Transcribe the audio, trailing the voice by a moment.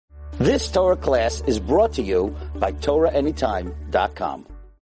This Torah class is brought to you by TorahAnytime.com.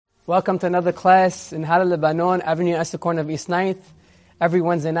 Welcome to another class in Hara Lebanon, Avenue S, the corner of East 9th, every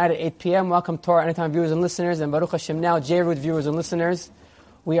Wednesday night at 8 p.m. Welcome Torah Anytime viewers and listeners, and Baruch Hashem now, J-Root viewers and listeners.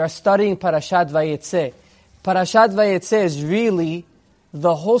 We are studying Parashat Vayetze. Parashat Vayetze is really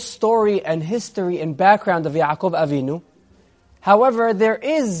the whole story and history and background of Yaakov Avinu. However, there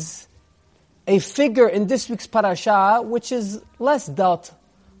is a figure in this week's parasha which is less dealt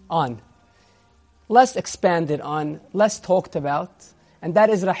on, less expanded on, less talked about, and that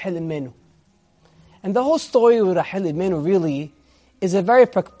is Rachel Imenu. And the whole story with Rachel Imenu really is a very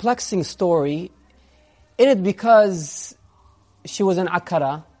perplexing story in it because she was an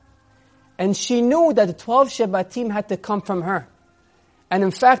Akara, and she knew that the 12 Shebatim had to come from her. And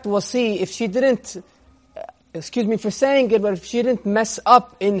in fact, we'll see, if she didn't, excuse me for saying it, but if she didn't mess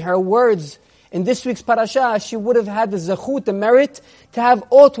up in her words in this week's parasha, she would have had the zechut, the merit, to have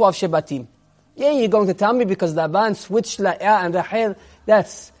all 12 Shebatim. Yeah, you're going to tell me because Laban switched Leah and Rachel.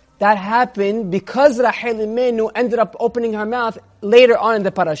 That happened because Rachel Imenu ended up opening her mouth later on in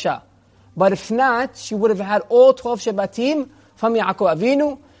the parasha. But if not, she would have had all 12 Shebatim from Yaakov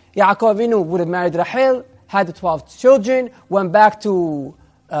Avinu. Yaakov Avinu would have married Rachel, had the 12 children, went back to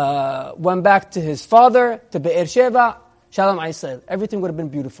his father, to Be'er Sheva, Shalom Yisrael. Everything would have been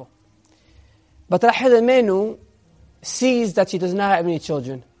beautiful. But Rachel Imenu sees that she does not have any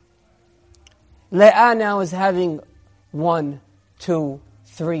children. Leah now is having 1, 2,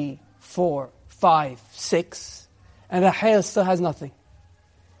 3, 4, 5, 6, and Rachel still has nothing.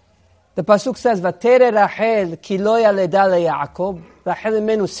 The pasuk says, "Vatere Rachel ki lo yaleda leYaakov." Rachel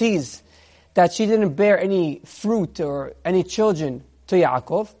Imenu sees that she didn't bear any fruit or any children to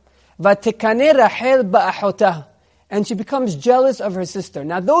Yaakov. "Vatekane Rachel ba'achotah." And she becomes jealous of her sister.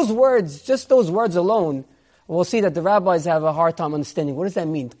 Now those words, just those words alone, we'll see that the rabbis have a hard time understanding. What does that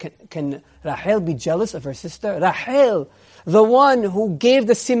mean? Can Rachel be jealous of her sister? Rachel, the one who gave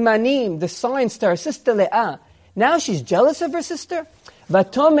the simanim, the signs to her sister Leah, now she's jealous of her sister?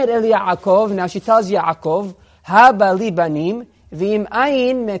 Vatomer el Yaakov, now she tells Yaakov, Ha bali banim, v'im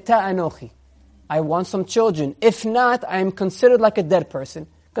ayin meta anochi. I want some children. If not, I am considered like a dead person.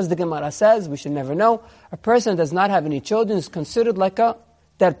 Because the Gemara says, we should never know, a person that does not have any children is considered like a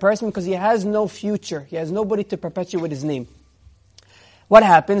dead person because he has no future. He has nobody to perpetuate his name. What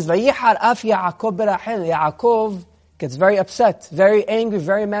happens? Vayihar af Yaakov berachel. Yaakov gets very upset, very angry,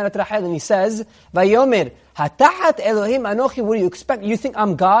 very mad at Rachel, and he says, Vayomer, hatahat Elohim anochi, what do you expect? You think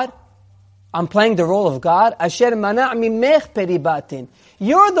I'm God? I'm playing the role of God? Asher mana' mimech peribatin.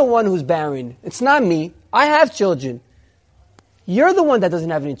 You're the one who's barren. It's not me. I have children. You're the one that doesn't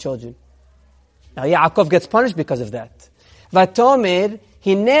have any children. Now Yaakov gets punished because of that. Vatomer,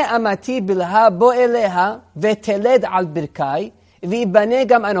 hine amati bilha bo eleha veteled al birkai v'ibane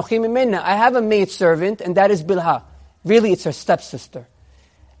gam anochi mimena. I have a maidservant, and that is Bilha. Really, it's her stepsister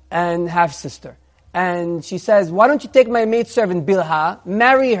and half-sister. And she says, why don't you take my maidservant Bilha,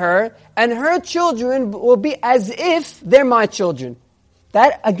 marry her, and her children will be as if they're my children.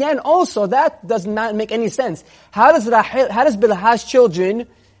 That, again, also, that does not make any sense. How does Bilha's children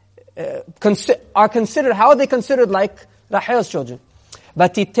are considered, how are they considered like Rachel's children?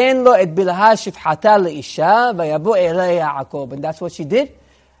 Vatiten lo et Bilha shifhata leisha vayabu elei Yaakov. And that's what she did.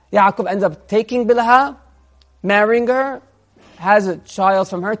 Yaakov ends up taking Bilha, marrying her, has a child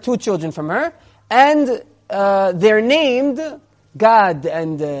from her, 2 children from her, and they're named Gad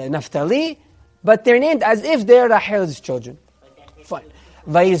and Naphtali, but they're named as if they're Rachel's children. Fine.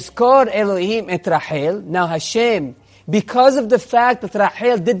 Vayizkor Elohim et Rachel. Now Hashem, because of the fact that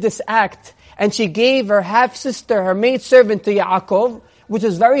Rachel did this act, and she gave her half-sister, her maidservant to Yaakov, which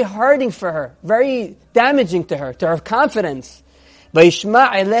was very hurting for her, very damaging to her confidence.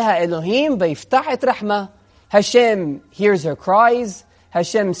 Vayishma eleha Elohim, vayiftach et rachma. Hashem hears her cries,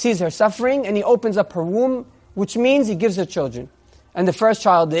 Hashem sees her suffering, and He opens up her womb, which means He gives her children. And the first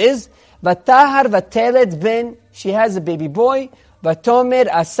child is, Vatahar vateled ben, she has a baby boy, Vatomer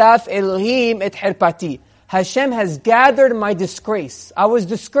asaf Elohim et herpati. Hashem has gathered my disgrace. I was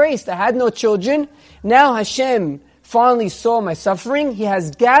disgraced, I had no children. Now Hashem finally saw my suffering. He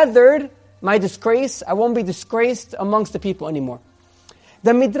has gathered my disgrace. I won't be disgraced amongst the people anymore.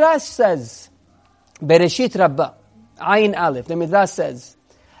 The Midrash says, Bereshit Rabbah, Ayin Aleph, the Midrash says,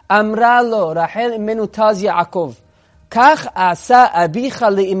 Amra lo, Rachel imenu taz Yaakov, Kach asa abicha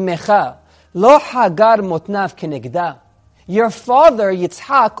le'immecha, lo hagar motnav kenegda. Your father,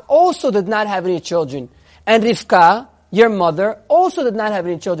 Yitzhak, also did not have any children. And Rivka, your mother, also did not have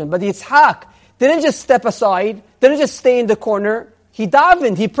any children. But Yitzhak didn't just step aside, didn't just stay in the corner. He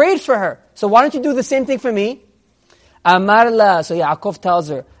davened, he prayed for her. So why don't you do the same thing for me? Amar la, so Yaakov tells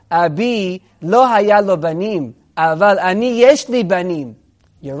her, Abi lo haya lo banim, aval ani yesh li banim.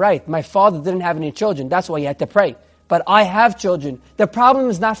 You're right, my father didn't have any children, that's why he had to pray. But I have children. The problem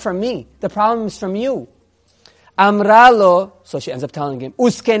is not from me, the problem is from you. Amralo, so she ends up telling him,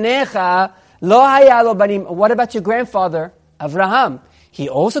 Uskenecha lo haya lo banim. What about your grandfather, Avraham? He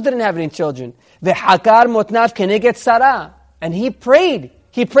also didn't have any children. V'hakar motnav keneget Sarah. And he prayed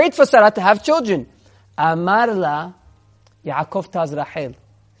for Sarah to have children. Amarla, Yaakov taz Rachel.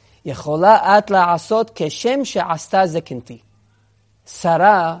 Yechola at la'asot keshem she'asta zekinti.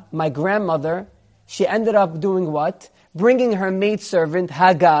 Sarah, my grandmother, she ended up doing what? Bringing her maidservant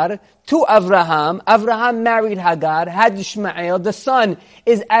Hagar to Avraham. Avraham married Hagar, had Ishmael. The son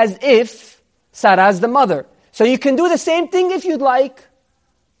is as if Sarah's the mother. So you can do the same thing if you'd like.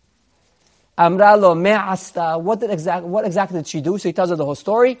 Amralo me'asta. What exactly did she do? So he tells her the whole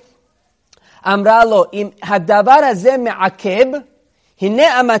story. Amralo im hadavar hazeh me'akeb hine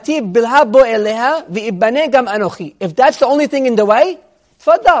amati bilha bo eleha v'ibane gam anochi. If that's the only thing in the way,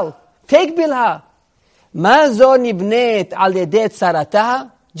 tfadal, take bilha. Mazo nibnet al yedet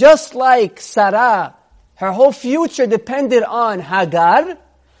sarataha. Just like Sarah, her whole future depended on Hagar.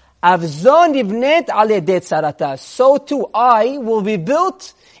 Avzon nibnet al yedet sarataha. So too I will be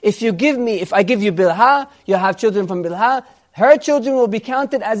built if I give you Bilha, you'll have children from Bilha. Her children will be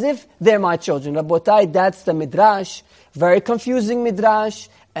counted as if they're my children. Rabotai, that's the Midrash. Very confusing Midrash.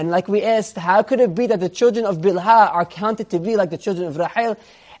 And like we asked, how could it be that the children of Bilha are counted to be like the children of Rachel?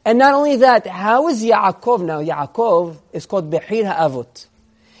 And not only that, how is Yaakov now? Yaakov is called Behir HaAvot.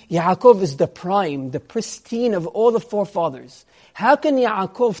 Yaakov is the prime, the pristine of all the forefathers. How can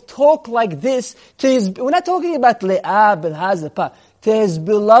Yaakov talk like this to his... We're not talking about Leah, Bilha, Zilpah. To his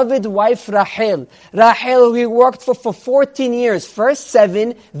beloved wife Rachel. Rachel, who he worked for 14 years. First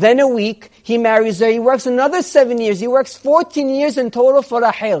 7, then a week. He marries her. He works another 7 years. He works 14 years in total for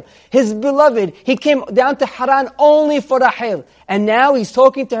Rachel. His beloved, he came down to Haran only for Rachel. And now he's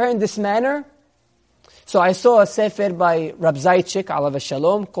talking to her in this manner. So I saw a sefer by Rab Zaychik, alav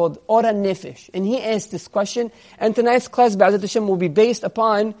shalom, called Ora Nefesh. And he asked this question. And tonight's class, B'ezrat Hashem, will be based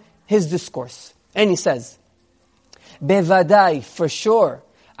upon his discourse. And he says, Bevadai, for sure.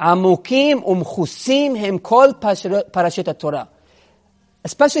 Amukim umchusim hem kol parashat Torah.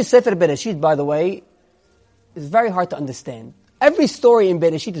 Especially Sefer Bereshit, by the way, is very hard to understand. Every story in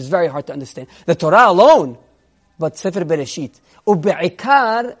Bereshit is very hard to understand. The Torah alone, but Sefer Bereshit.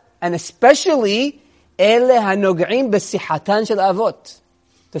 Ube'ikar, and especially, ele hanog'im besihatan shel avot.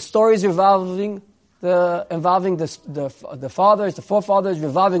 The stories involving the fathers, the forefathers,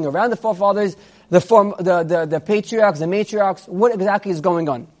 revolving around the forefathers, the patriarchs, the matriarchs, what exactly is going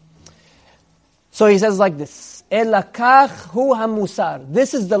on? So he says like this, Elakach hu hamusar.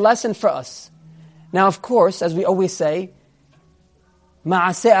 This is the lesson for us. Now, of course, as we always say,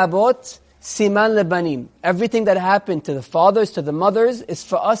 Ma'aseh abot, siman lebanim. Everything that happened to the fathers, to the mothers, is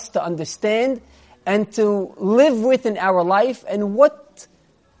for us to understand and to live with in our life. And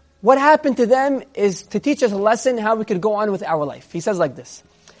what happened to them is to teach us a lesson how we could go on with our life. He says like this.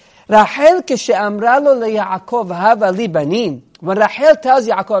 Rachel כשאמרה לו ליעקב הבה לי בנים. When Rachel tells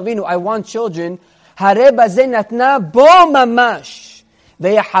Yaakov Avinu, I want children, הרי בזה נתנה בו ממש.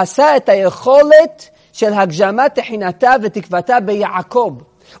 ויחסה את היכולת של הגשמת תחינתה ותקוותה ביעקב.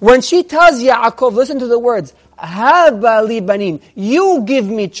 When she tells Yaakov, listen to the words, הבה לי בנים. You give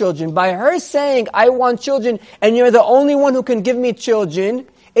me children. By her saying, I want children, and you're the only one who can give me children,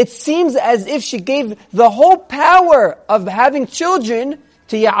 it seems as if she gave the whole power of having children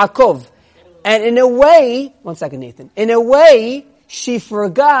to Yaakov. And in a way, one second Nathan, in a way, she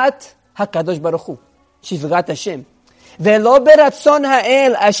forgot HaKadosh Baruch Hu. She forgot Hashem. ולא ברצון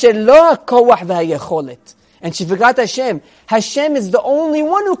האל אשר לא הכוח והיכולת. And she forgot Hashem. Hashem is the only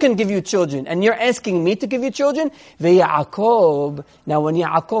one who can give you children. And you're asking me to give you children? Yaakov. Now when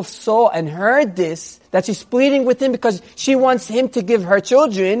Yaakov saw and heard this, that she's pleading with him because she wants him to give her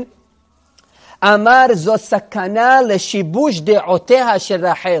children, Amar zot sakana leshibush de'oteha shel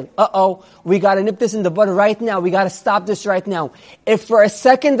Rachel. We gotta nip this in the bud right now. We gotta stop this right now. If for a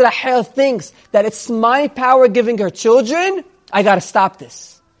second Rachel thinks that it's my power giving her children, I gotta stop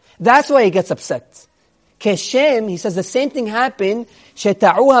this. That's why he gets upset. Keshem, he says the same thing happened.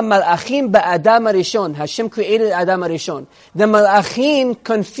 Sheta'uha malachim ba'adam harishon. Hashem created Adam harishon. The malachim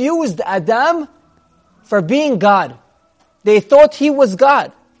confused Adam for being God. They thought he was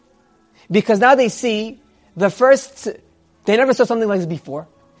God. Because now they see they never saw something like this before.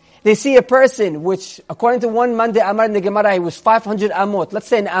 They see a person which, according to one Mande Amar in the Gemara, he was 500 amot. Let's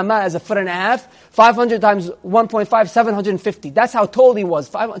say an amah is 1.5 feet. 500 times 1.5, 750. That's how tall he was.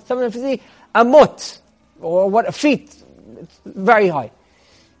 750 amot. Or what, a feet. It's very high.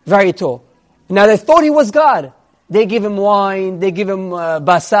 Very tall. Now they thought he was God. They give him wine, they give him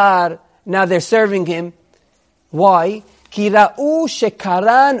basar. Now they're serving him. Why? Kira'u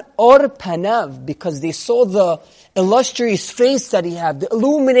shekaran or panav, because they saw the illustrious face that he had, the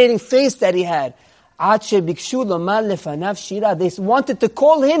illuminating face that he had. Ad shebikshu lomar lefanav shira. They wanted to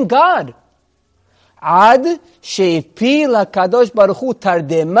call him God. Ad she'pi lakadosh baruch hu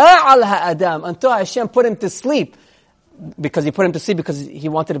tardema al ha'adam, until Hashem put him to sleep. Because he put him to sleep because he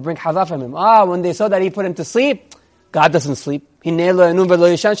wanted to bring hava from him. When they saw that he put him to sleep, God doesn't sleep.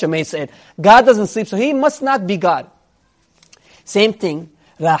 God doesn't sleep, so he must not be God. Same thing.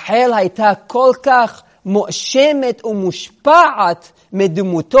 Rachel hayta kol kach mu'shemet u'mushpa'at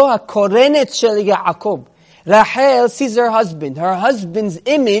medumuto hakorenet shel Yaakov. Rachel sees her husband. Her husband's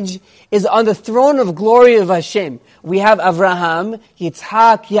image is on the throne of glory of Hashem. We have Avraham,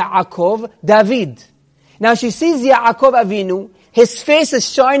 Yitzhak, Yaakov, David. Now she sees Yaakov Avinu. His face is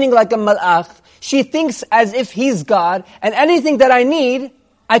shining like a malach. She thinks as if he's God, and anything that I need,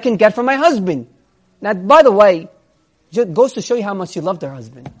 I can get from my husband. Now, by the way, it goes to show you how much she loved her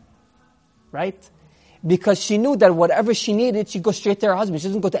husband. Right? Because she knew that whatever she needed, she'd go straight to her husband. She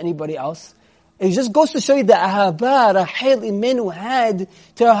doesn't go to anybody else. It just goes to show you the ahaba Rachel Imenu had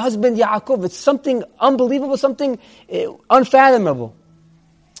to her husband Yaakov. It's something unbelievable, something unfathomable.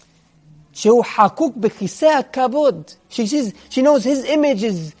 She knows his image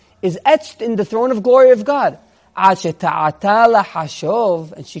is etched in the throne of glory of God. And she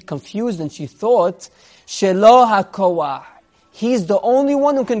confused and she thought, he's the only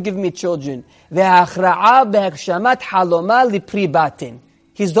one who can give me children. He's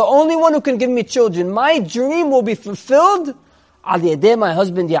the only one who can give me children. My dream will be fulfilled al-yedei my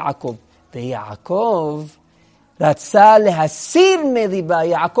husband Yaakov. Yaakov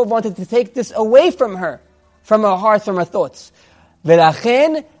wanted to take this away from her heart, from her thoughts.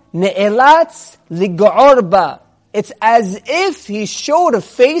 It's as if he showed a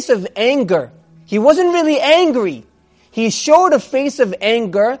face of anger. He wasn't really angry. He showed a face of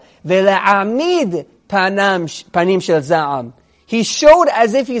anger. He showed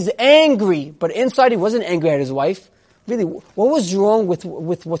as if he's angry, but inside he wasn't angry at his wife. Really, what was wrong with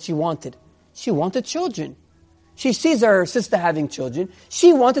what she wanted? She wanted children. She sees her sister having children.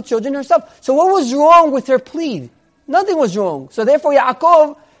 She wanted children herself. So what was wrong with her plea? Nothing was wrong. So therefore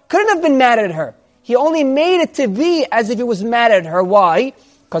Yaakov couldn't have been mad at her. He only made it to be as if he was mad at her. Why?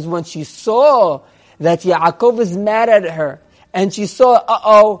 Because when she saw that Yaakov is mad at her, and she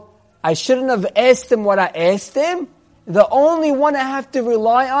saw, I shouldn't have asked him what I asked him, the only one I have to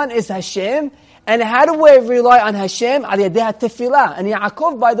rely on is Hashem. And how do we rely on Hashem? Al yadei tefillah. And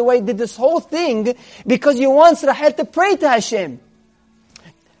Yaakov, by the way, did this whole thing because he wants Rachel to pray to Hashem.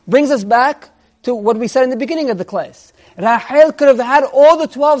 Brings us back to what we said in the beginning of the class. Rachel could have had all the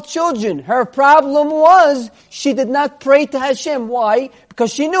 12 children. Her problem was she did not pray to Hashem. Why?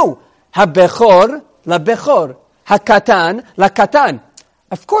 Because she knew, ha-bechor la-bechor, ha-katan la-katan.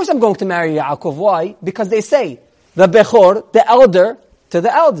 Of course I'm going to marry Yaakov. Why? Because they say, the bechor, the elder, to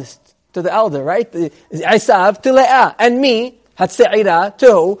the eldest. To the elder, right? Esav to Leah. And me, Hatse'ira,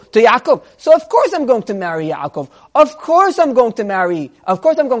 to Yaakov. So of course I'm going to marry Yaakov. Of course I'm going to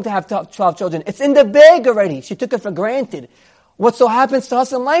have 12 children. It's in the bag already. She took it for granted. What so happens to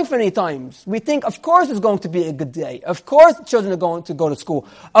us in life many times? We think, of course it's going to be a good day. Of course the children are going to go to school.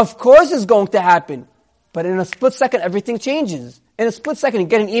 Of course it's going to happen. But in a split second, everything changes. In a split second, you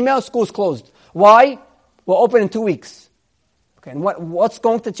get an email, school's closed. Why? We'll open in 2 weeks. Okay, and what's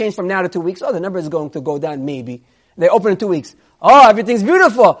going to change from now to 2 weeks? The number is going to go down maybe. They open in 2 weeks. Everything's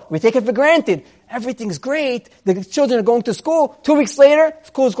beautiful. We take it for granted. Everything's great. The children are going to school. 2 weeks later,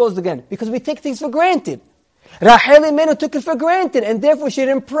 school's closed again. Because we take things for granted. Rachel Imenu took it for granted, and therefore she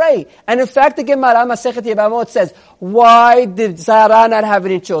didn't pray. And in fact, the Gemara Masechet Yevamot says, why did Sarah not have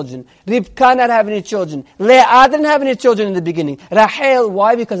any children? Rivka not have any children? Leah didn't have any children in the beginning. Rachel,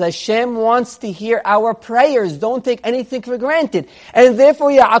 why? Because Hashem wants to hear our prayers. Don't take anything for granted. And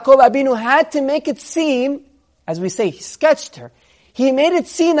therefore Yaakov Abinu had to make it seem, as we say, he sketched her. He made it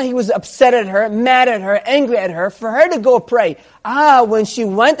seem that he was upset at her, mad at her, angry at her, for her to go pray. When she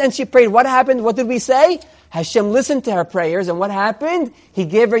went and she prayed, what happened? What did we say? Hashem listened to her prayers, and what happened? He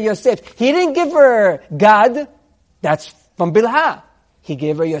gave her Yosef. He didn't give her Gad. That's from Bilhah. He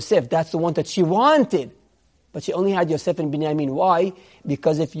gave her Yosef. That's the one that she wanted. But she only had Yosef and Binyamin. Why?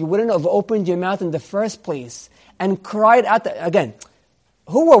 Because if you wouldn't have opened your mouth in the first place and cried out, again,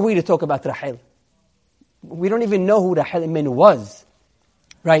 who are we to talk about Rachel? We don't even know who Rachel Imenu was.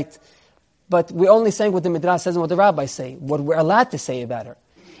 Right? But we're only saying what the Midrash says and what the rabbis say, what we're allowed to say about her.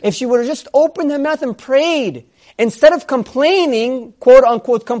 if she would have just opened her mouth and prayed, instead of complaining, quote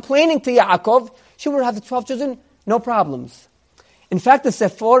unquote, complaining to Yaakov, she would have the 12 children, no problems. In fact, the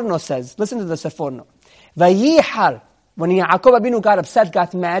Seforno says, listen to the Seforno. Vayihar, when Yaakov Abinu got upset,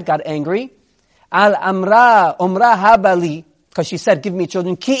 got mad, got angry, al umra habali, because she said, give me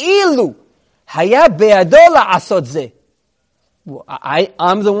children, ki'ilu, haya be'ado la'asot zeh.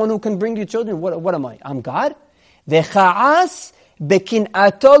 I'm the one who can bring you children. What am I? I'm God? V'cha'as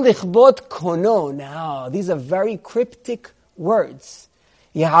bekin'ato lichbot kono. Now, these are very cryptic words.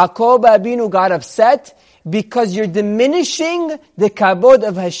 Yaakov Abinu got upset because you're diminishing the kabod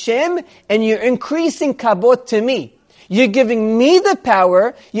of Hashem and you're increasing kabod to me. You're giving me the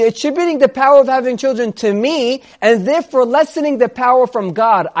power, you're attributing the power of having children to me, and therefore lessening the power from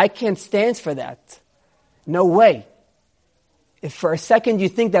God. I can't stand for that. No way. If for a second you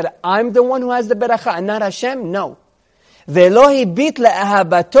think that I'm the one who has the beracha and not Hashem, no. Ve'lo hibit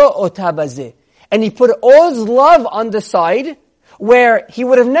le'ahabato ot habazeh. And he put all his love on the side where he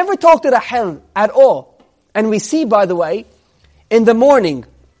would have never talked to Rachel at all. And we see, by the way, in the morning,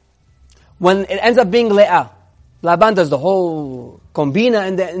 when it ends up being Leah, Laban does the whole kombina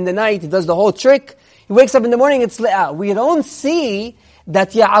in the night, he does the whole trick. He wakes up in the morning, it's Leah. We don't see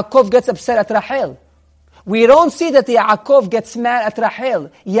that Yaakov gets upset at Rachel. We don't see that Yaakov gets mad at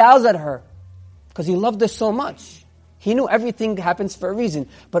Rachel, yells at her, because he loved her so much. He knew everything happens for a reason.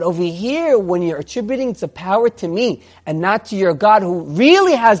 But over here, when you're attributing the power to me and not to your God who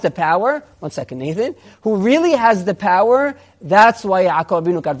really has the power, one second, Nathan, who really has the power, that's why Yaakov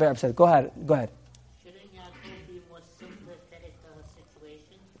Abinu got very upset. Go ahead. Shouldn't Yaakov be more sympathetic to her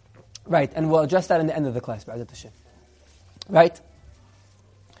situation? Right, and we'll address that in the end of the class, B'ezrat Hashem. Right?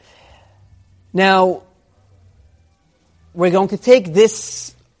 Now, we're going to take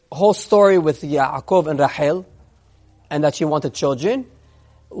this whole story with Yaakov and Rachel, and that she wanted children.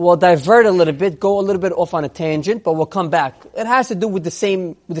 We'll divert a little bit, go a little bit off on a tangent, but we'll come back. It has to do with the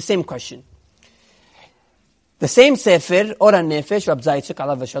same question. The same Sefer, Or HaNefesh, Rab Zaychik,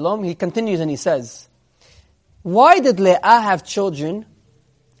 alav Shalom, he continues and he says, why did Leah have children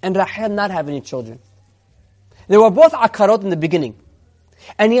and Rachel not have any children? They were both akarot in the beginning.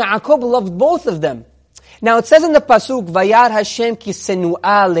 And Yaakov loved both of them. Now it says in the Pasuk, Vayar Hashem ki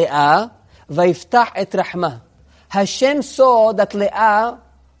senu'a Leah, Vayiftach et Rahmah. Hashem saw that Leah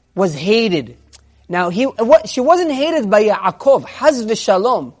was hated. Now, she wasn't hated by Yaakov. Haz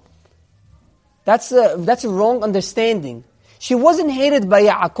v'shalom. That's a wrong understanding. She wasn't hated by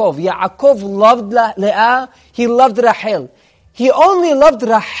Yaakov. Yaakov loved Leah. He loved Rachel. He only loved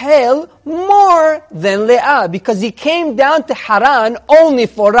Rachel more than Leah because he came down to Haran only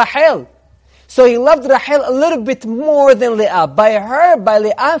for Rachel. So he loved Rachel a little bit more than Leah. By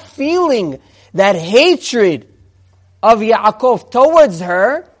Leah feeling that hatred of Yaakov towards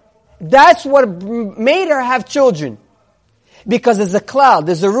her, that's what made her have children. Because there's a cloud,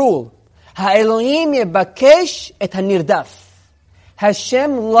 there's a rule. Ha'elohim yebakesh et hanirdaf.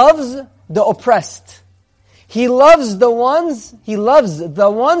 Hashem loves the oppressed. He loves the ones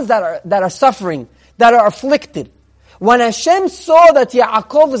that are suffering, that are afflicted. When Hashem saw that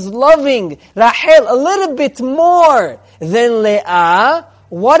Yaakov is loving Rachel a little bit more than Leah,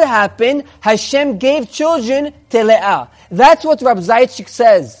 what happened? Hashem gave children to Leah. That's what Rab Zaychik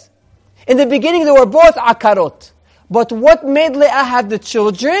says. In the beginning, they were both akarot. But what made Leah have the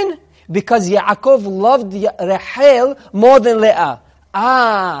children? Because Yaakov loved Rachel more than Leah.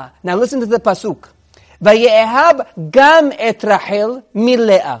 Now listen to the pasuk. Vayehab gam et Rachel mi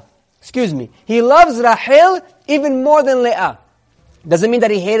Leah. Excuse me. He loves Rachel even more than Leah. Doesn't mean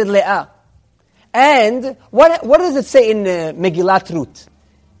that he hated Leah. And what does it say in Megillat Ruth?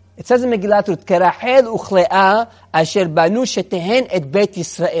 It says in Megillat Ruth, Kerachel uchleah asher banu shetehen et Beit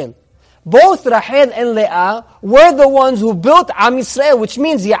Yisrael. Both Rachel and Leah were the ones who built Am Yisrael, which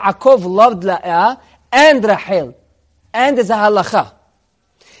means Yaakov loved Leah and Rachel. And there's a halakha.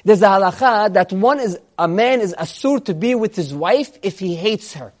 There's a halakha that a man is asur to be with his wife if he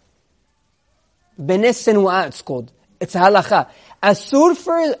hates her. Benes Senuah it's called. It's a halakha. Asur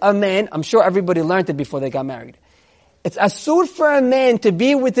for a man, I'm sure everybody learned it before they got married. It's asur for a man to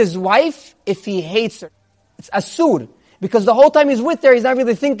be with his wife if he hates her. It's asur. Because the whole time he's with her, he's not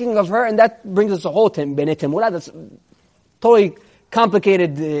really thinking of her, and that brings us a whole Bnei Temurah. That's a totally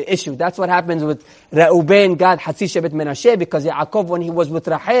complicated issue. That's what happens with Reuben, Gad, Hatzi Shevet Menashe, because Yaakov, when he was with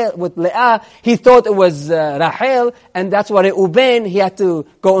Leah, he thought it was Rachel, and that's why Reuben, he had to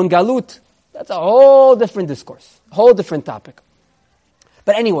go in Galut. That's a whole different discourse, whole different topic.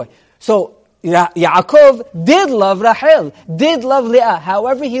 But anyway, so Yaakov did love Rachel, did love Leah.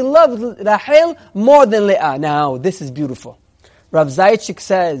 However, he loved Rachel more than Leah. Now, this is beautiful. Rav Zaitchik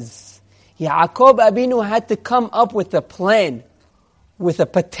says, Yaakov Abinu had to come up with a plan, with a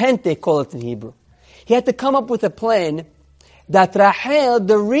patent, they call it in Hebrew. He had to come up with a plan that Rachel,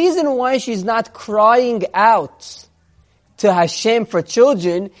 the reason why she's not crying out to Hashem for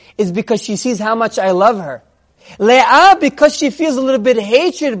children is because she sees how much I love her. Leah, because she feels a little bit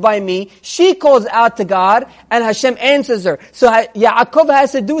hatred by me, she calls out to God and Hashem answers her. So Yaakov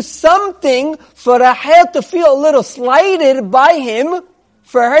has to do something for Rachel to feel a little slighted by him,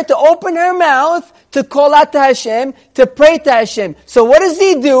 for her to open her mouth, to call out to Hashem, to pray to Hashem. So what does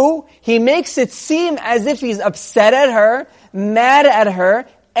he do? He makes it seem as if he's upset at her, mad at her,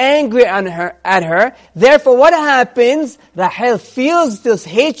 angry at her. Therefore, what happens? Rachel feels this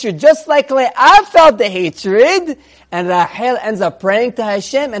hatred just like Leah felt the hatred, and Rachel ends up praying to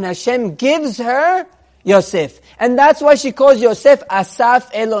Hashem, and Hashem gives her Yosef. And that's why she calls Yosef Asaf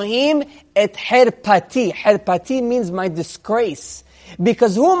Elohim et Herpati. Herpati means my disgrace.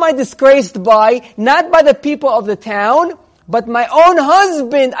 Because who am I disgraced by? Not by the people of the town, but my own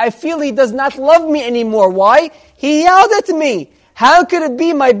husband. I feel he does not love me anymore. Why? He yelled at me. How could it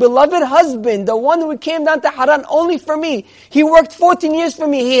be my beloved husband, the one who came down to Haran only for me? He worked 14 years for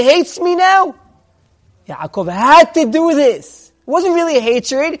me. He hates me now? Yaakov had to do this. It wasn't really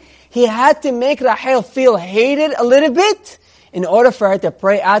hatred. He had to make Rachel feel hated a little bit in order for her to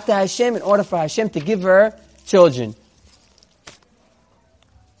pray out to Hashem, in order for Hashem to give her children.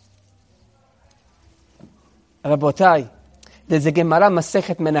 Rabotai, there's a Gemara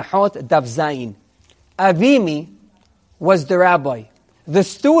Masechet Menachot Daf Zayin. Avimi was the rabbi. The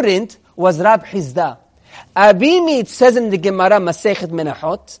student was Rab Hizda. Avimi, it says in the Gemara Masechet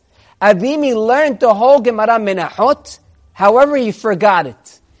Menachot, Avimi learned the whole Gemara Menachot, however he forgot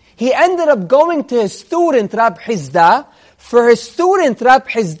it. He ended up going to his student Rab Hizda, for his student Rab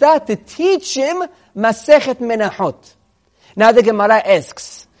Hizda to teach him Masechet Menachot. Now the Gemara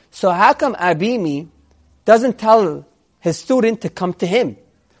asks, so how come Avimi doesn't tell his student to come to him?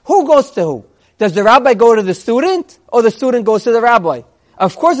 Who goes to who? Does the rabbi go to the student, or the student goes to the rabbi?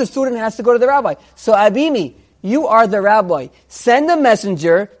 Of course the student has to go to the rabbi. So Abimi, you are the rabbi. Send a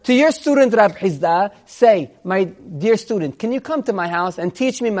messenger to your student Rab Hizda, say, my dear student, can you come to my house and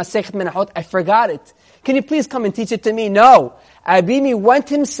teach me Masechet Menachot? I forgot it. Can you please come and teach it to me? No. Abimi went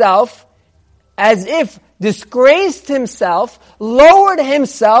himself, as if disgraced himself, lowered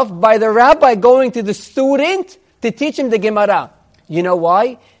himself by the rabbi going to the student to teach him the Gemara. You know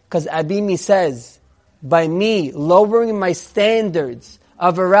why? Because Abimi says, by me lowering my standards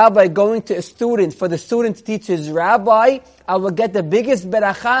of a rabbi going to a student, for the student to teach his rabbi, I will get the biggest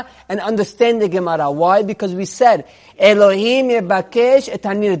beracha and understand the Gemara. Why? Because we said, Elohim yebakesh et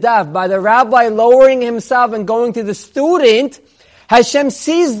hanirdav. By the rabbi lowering himself and going to the student, Hashem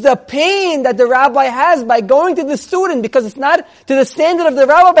sees the pain that the rabbi has by going to the student, because it's not to the standard of the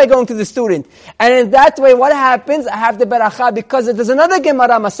rabbi by going to the student. And in that way, what happens? I have the beracha, because there's another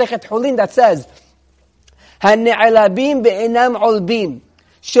Gemara, Masechet Hulin, that says, "Hanne'alabim be'enam olbim,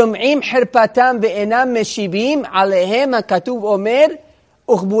 shom'im hirpatam be'enam meshibim, alehem hakatuv omer,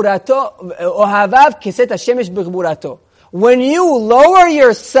 uchburato, ohavav keset hashemesh b'chburato." When you lower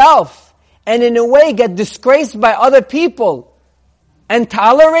yourself, and in a way get disgraced by other people, and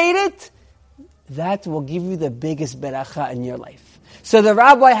tolerate it, that will give you the biggest beracha in your life. So the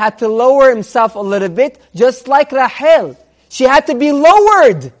rabbi had to lower himself a little bit, just like Rachel. She had to be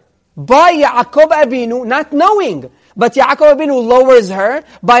lowered by Yaakov Abinu, not knowing. But Yaakov Abinu lowers her,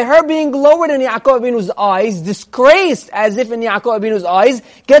 by her being lowered in Yaakov Abinu's eyes, disgraced as if in Yaakov Abinu's eyes,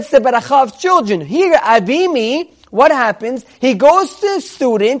 gets the beracha of children. Here, Abimi, what happens? He goes to a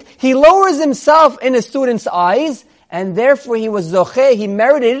student, he lowers himself in a student's eyes, and therefore he was zocheh, he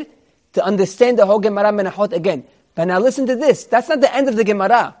merited to understand the whole Gemara Menachot again. But now listen to this. That's not the end of the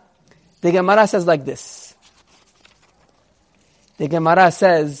Gemara. The Gemara says like this. The Gemara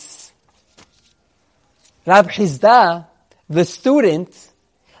says, Rab Hizda, the student,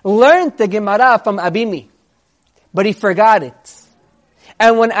 learned the Gemara from Abimi, but he forgot it.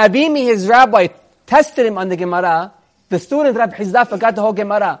 And when Abimi, his rabbi, tested him on the Gemara, the student Rab Hizda forgot the whole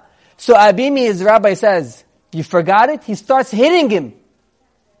Gemara. So Abimi, his rabbi, says, you forgot it? He starts hitting him.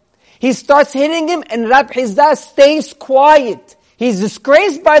 He starts hitting him, and Rab Hizda stays quiet. He's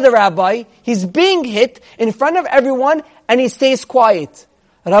disgraced by the rabbi. He's being hit in front of everyone, and he stays quiet.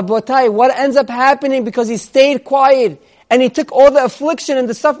 Rabotai, what ends up happening because he stayed quiet and he took all the affliction and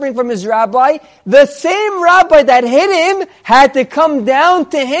the suffering from his rabbi? The same rabbi that hit him had to come down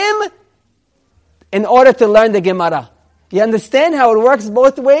to him in order to learn the Gemara. You understand how it works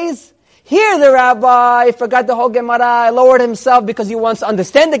both ways? Here the rabbi forgot the whole Gemara, lowered himself because he wants to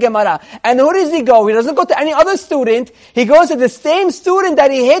understand the Gemara. And who does he go? He doesn't go to any other student. He goes to the same student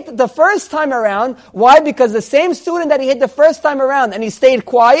that he hit the first time around. Why? Because the same student that he hit the first time around and he stayed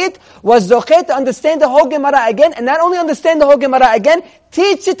quiet was zocheh to understand the whole Gemara again, and not only understand the whole Gemara again,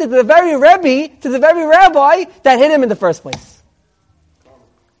 teach it to the very Rebbe, to the very rabbi that hit him in the first place.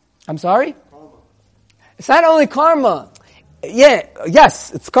 I'm sorry? It's not only karma.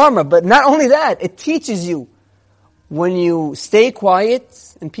 Yes, it's karma, but not only that, it teaches you when you stay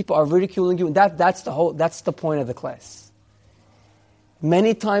quiet and people are ridiculing you. That's the point of the class.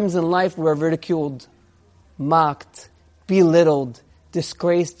 Many times in life we're ridiculed, mocked, belittled,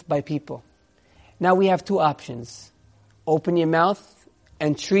 disgraced by people. Now we have two options. Open your mouth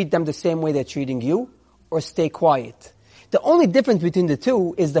and treat them the same way they're treating you, or stay quiet. The only difference between the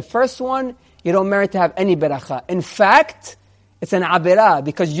two is the first one, you don't merit to have any beracha. In fact, it's an abirah,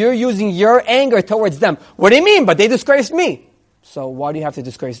 because you're using your anger towards them. What do you mean? But they disgraced me. So why do you have to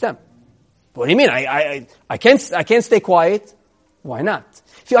disgrace them? What do you mean? I can't stay quiet. Why not?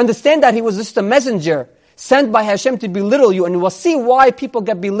 If you understand that he was just a messenger sent by Hashem to belittle you, and we'll see why people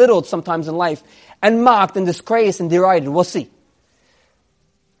get belittled sometimes in life, and mocked and disgraced and derided. We'll see.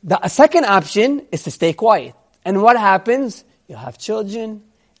 The second option is to stay quiet. And what happens? You have children,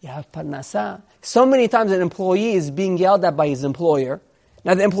 you have parnasa. So many times an employee is being yelled at by his employer.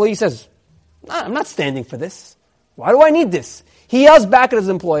 Now the employee says, I'm not standing for this. Why do I need this? He yells back at his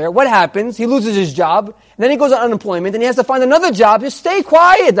employer. What happens? He loses his job. And then he goes on unemployment and he has to find another job. Just stay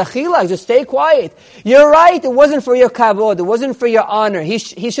quiet. Dakhila, just stay quiet. You're right. It wasn't for your kavod. It wasn't for your honor. He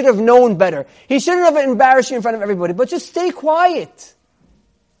should have known better. He shouldn't have embarrassed you in front of everybody. But just stay quiet.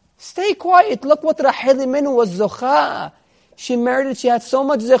 Stay quiet. Look what Rahel Imenu was zocha. She merited, she had so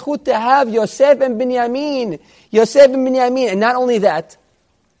much zechut to have Yosef and Binyamin. Yosef and Binyamin. And not only that,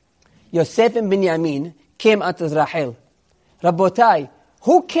 Yosef and Binyamin came out of Rahel. Rabotai,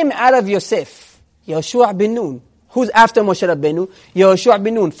 who came out of Yosef? Yoshua bin Nun. Who's after Moshe Rabbeinu? Yoshua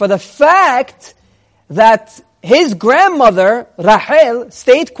bin Nun. For the fact that his grandmother, Rahel,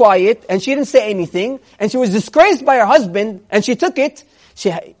 stayed quiet and she didn't say anything, and she was disgraced by her husband, and she took it,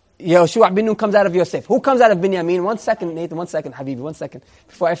 Yoshua bin Nun comes out of Yosef. Who comes out of Binyamin? 1 second, Nathan, 1 second, Habibi, 1 second.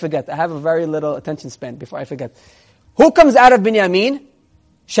 Before I forget, I have a very little attention span before I forget. Who comes out of Binyamin?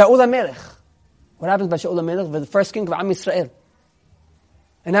 Shaul HaMelech. What happens by Shaul HaMelech? The first king of Am Yisrael.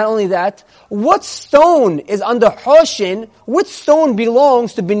 And not only that, what stone is under Hoshin? Which stone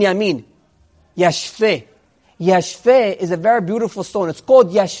belongs to Binyamin? Yashfeh. Yashfeh is a very beautiful stone. It's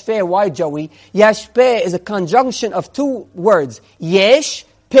called Yashfeh. Why, Joey? Yashfeh is a conjunction of two words. Yesh,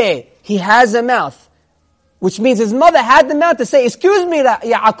 Peh. He has a mouth. Which means his mother had the mouth to say, excuse me,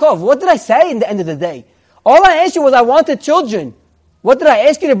 Yaakov, what did I say in the end of the day? All I asked you was I wanted children. What did I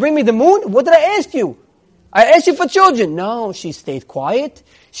ask you to bring me the moon? What did I ask you? I asked you for children. No, she stayed quiet.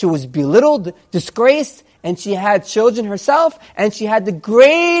 She was belittled, disgraced, and she had children herself, and she had the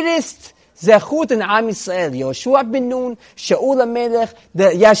greatest zechut in Am Yisrael. Yoshua bin Nun, Shaul HaMelech, the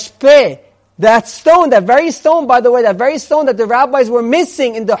Yashpeh, that stone, that very stone, by the way, that very stone that the rabbis were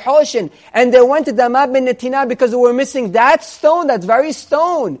missing in the Hoshin, and they went to Damad ben Netinah because they were missing that stone, that very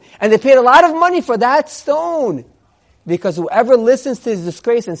stone. And they paid a lot of money for that stone. Because whoever listens to his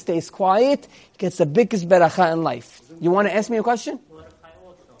disgrace and stays quiet gets the biggest beracha in life. You want to ask me a question?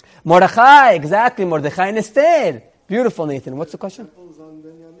 Mordechai, exactly. Mordechai and Esther. Beautiful, Nathan. What's the question?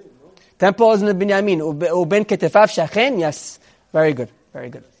 Temple is in Binyamin. Uben ketefav shachen. Yes. Very good.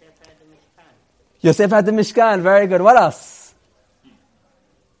 Very good. Yosef had the Mishkan. Very good. What else?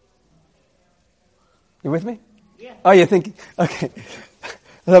 You with me? Yeah. Oh, you're thinking. Okay.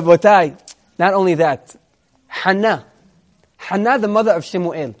 Rabotai. Not only that. Hannah. Hannah, the mother of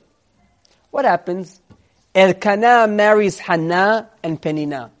Shemuel. What happens? Elkanah marries Hannah and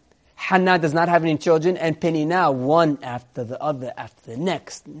Penina. Hannah does not have any children, and Penina, one after the other, after the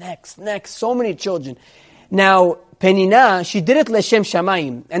next. So many children. Now, Penina, she did it L'Shem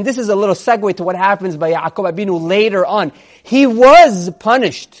Shamayim. And this is a little segue to what happens by Yaakov Abinu later on. He was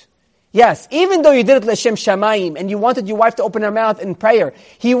punished. Yes, even though you did it L'Shem Shamayim, and you wanted your wife to open her mouth in prayer,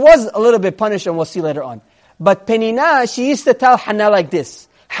 he was a little bit punished, and we'll see later on. But Penina, she used to tell Hannah like this.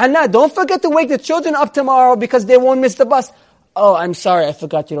 Hannah, don't forget to wake the children up tomorrow because they won't miss the bus. Oh, I'm sorry, I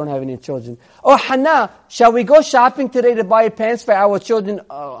forgot you don't have any children. Oh, Hannah, shall we go shopping today to buy pants for our children?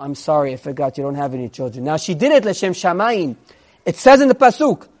 Oh, I'm sorry, I forgot you don't have any children. Now she did it L'Shem Shamayim. It says in the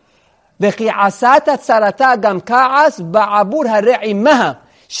Pasuk,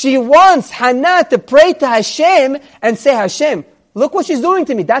 she wants Hannah to pray to Hashem and say, Hashem, look what she's doing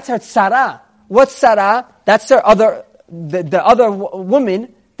to me. That's her tzara. What's tzara? That's her the other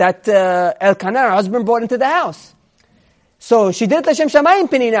woman that Elkanah, her husband, brought into the house. So she did Hashem Shamayim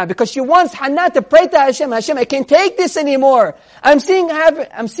Penina because she wants Hannah to pray to Hashem. Hashem, I can't take this anymore. I'm seeing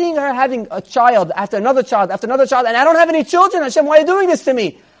her having a child after another child after another child, and I don't have any children. Hashem, why are you doing this to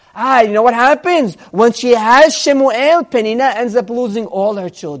me? You know what happens? When she has Shemuel, Penina ends up losing all her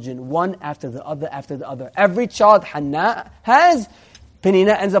children, one after the other after the other. Every child Hannah has,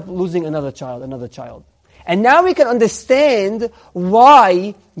 Penina ends up losing another child. And now we can understand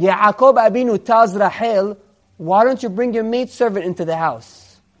why Yaakov Abinu tells Rachel, why don't you bring your maidservant into the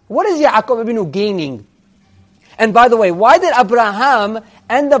house? What is Yaakov Abinu gaining? And by the way, why did Abraham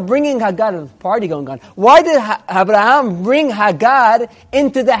end up bringing Hagar? There's a party going on. Why did Abraham bring Hagar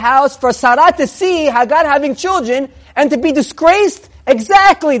into the house for Sarah to see Hagar having children and to be disgraced?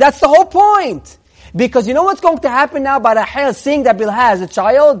 Exactly, that's the whole point. Because you know what's going to happen now by Rachel seeing that Bilhah has a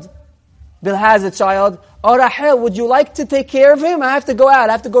child? Bilhah has a child. Oh, Rachel, would you like to take care of him? I have to go out.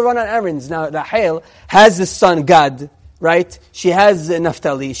 I have to go run on errands. Now, Rachel has the son, Gad, right? She has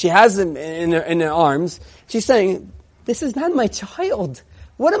Naphtali. She has him in her arms. She's saying, this is not my child.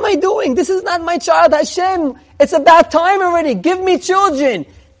 What am I doing? This is not my child, Hashem. It's about time already. Give me children.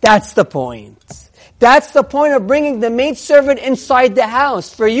 That's the point. That's the point of bringing the maidservant inside the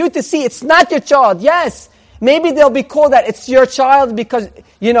house. For you to see it's not your child. Yes, maybe they'll be called that it's your child because,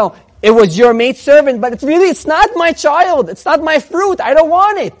 it was your maidservant, but it's not my child. It's not my fruit. I don't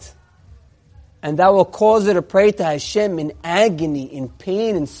want it. And that will cause her to pray to Hashem in agony, in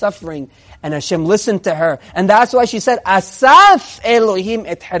pain, and suffering. And Hashem listened to her. And that's why she said, Asaf Elohim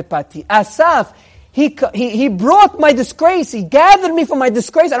et herpati. Asaf, he brought my disgrace. He gathered me from my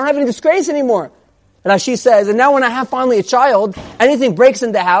disgrace. I don't have any disgrace anymore. And as she says, and now when I have finally a child, anything breaks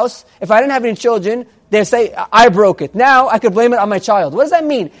in the house, if I didn't have any children, they say, I broke it. Now I could blame it on my child. What does that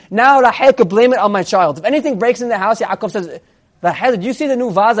mean? Now Rachel could blame it on my child. If anything breaks in the house, Yaakov says, Rachel, did you see the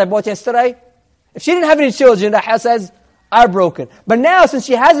new vase I bought yesterday? If she didn't have any children, Rachel says, I broke it. But now since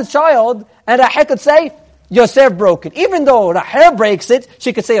she has a child, and Rachel could say, Yosef broke it. Even though Rachel breaks it,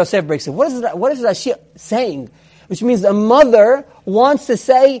 she could say Yosef breaks it. What is Rashi saying? Which means a mother wants to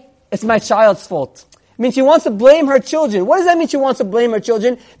say, it's my child's fault. I mean, she wants to blame her children. What does that mean she wants to blame her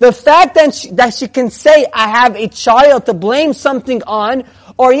children? The fact that she can say, I have a child to blame something on,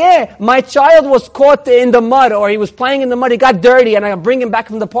 or my child was caught in the mud, or he was playing in the mud, he got dirty, and I bring him back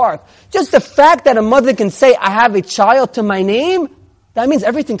from the park. Just the fact that a mother can say, I have a child to my name, that means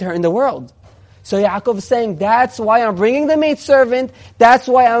everything to her in the world. So Yaakov is saying, that's why I'm bringing the maidservant, that's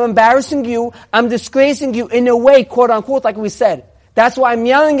why I'm embarrassing you, I'm disgracing you in a way, quote unquote, like we said. That's why I'm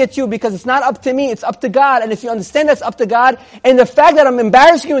yelling at you, because it's not up to me, it's up to God. And if you understand that's up to God, and the fact that I'm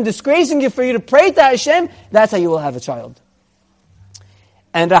embarrassing you and disgracing you for you to pray to Hashem, that's how you will have a child.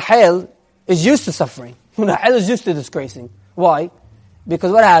 And Rachel is used to suffering. Rachel is used to disgracing. Why?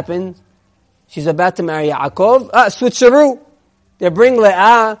 Because what happened? She's about to marry Yaakov. Switcheroo. They bring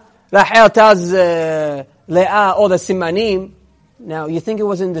Leah. Rachel tells Leah all the simanim. Now, you think it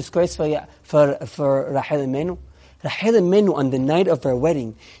wasn't disgrace for Rachel Imenu? Rachel Imenu, on the night of her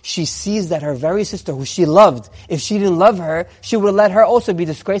wedding, she sees that her very sister, who she loved, if she didn't love her, she would let her also be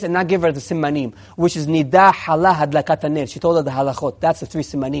disgraced and not give her the simanim, which is Nida, Halah, Hadlakat Anir. She told her the halachot. That's the 3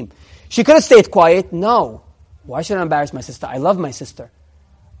 simanim. She could have stayed quiet. No. Why should I embarrass my sister? I love my sister.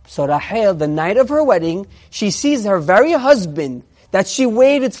 So Rachel, the night of her wedding, she sees her very husband that she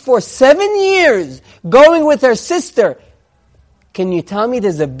waited for 7 years, going with her sister. Can you tell me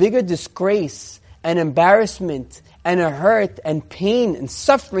there's a bigger disgrace and embarrassment and a hurt and pain and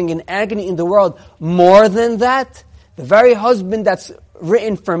suffering and agony in the world more than that? The very husband that's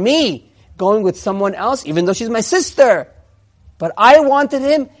written for me, going with someone else, even though she's my sister. But I wanted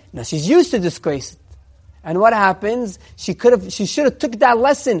him. Now she's used to disgrace. And what happens? She should have took that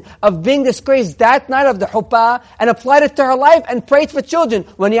lesson of being disgraced that night of the Huppah and applied it to her life and prayed for children.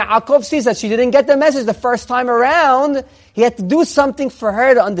 When Yaakov sees that she didn't get the message the first time around, he had to do something for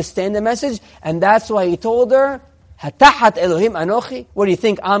her to understand the message. And that's why he told her, Hatahat Elohim Anochi. What do you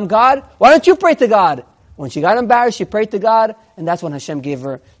think? I'm God? Why don't you pray to God? When she got embarrassed, she prayed to God, and that's when Hashem gave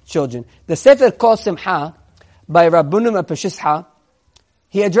her children. The Sefer Kol Simcha by Rabbunim Apeshisha,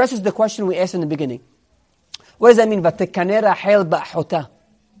 he addresses the question we asked in the beginning. What does that mean? Vatekaneh Rachel ba'achota.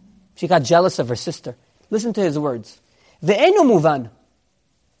 She got jealous of her sister. Listen to his words. Ve'enu muvan.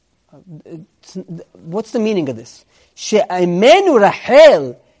 What's the meaning of this? She'imenu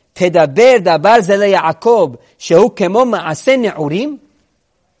Rachel tedaber dabar ze leYaakov shehu kemo ma'aseh ne'urim.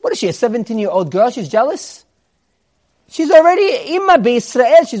 What is she, a 17-year-old girl? She's jealous? She's already Imma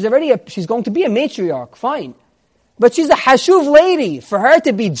be'Yisrael. She's going to be a matriarch. Fine. But she's a hashuv lady. For her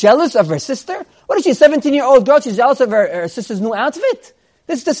to be jealous of her sister? What is she, a 17-year-old girl? She's jealous of her sister's new outfit?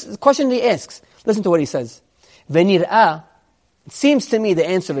 This is the question he asks. Listen to what he says. Venir'ah, it seems to me the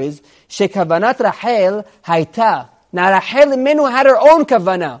answer is, shekavanat Rachel hayta. Now Rachel Imenu had her own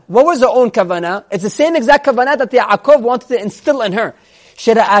kavanah. What was her own kavanah? It's the same exact kavanah that Yaakov wanted to instill in her.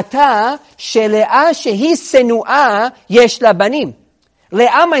 Shera'ata shele'ah shehi senu'ah yesh la banim.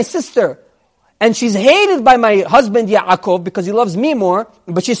 Le'ah, my sister, and she's hated by my husband Yaakov because he loves me more,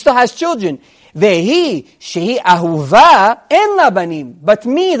 but she still has children. Vehi shehi ahuva en la banim. But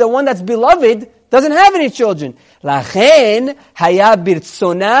me, the one that's beloved, doesn't have any children. Lachen haya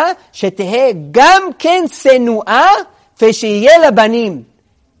birtzona shetehe gam ken senu'ah veshiyeh la banim.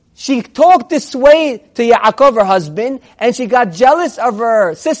 She talked this way to Yaakov, her husband, and she got jealous of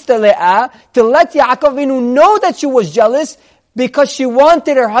her sister Leah to let Yaakov know that she was jealous because she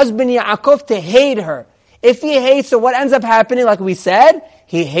wanted her husband Yaakov to hate her. If he hates her, what ends up happening, like we said,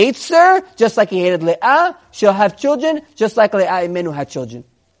 he hates her just like he hated Leah. She'll have children just like Leah Imenu had children.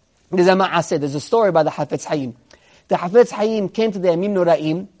 There's a story about the Hafetz Haim. The Hafetz Haim came to the Yamim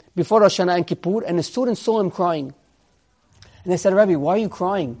Noraim before Rosh Hashanah and Kippur, and the students saw him crying. And they said, Rabbi, why are you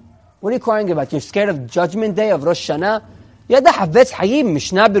crying? What are you crying about? You're scared of Judgment Day, of Rosh Hashanah? You had the Hafetz Haim,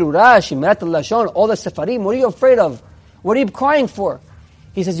 Mishnah Berurah, Shemirat al-Lashon, all the Sefarim. What are you afraid of? What are you crying for?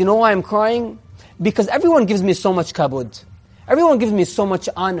 He says, you know why I'm crying? Because everyone gives me so much kabod. Everyone gives me so much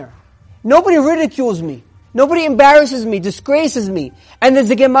honor. Nobody ridicules me. Nobody embarrasses me, disgraces me. And there's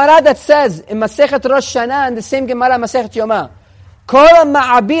a Gemara that says, in Masechet Rosh Hashanah, and the same Gemara, Masechet Yomah, Kol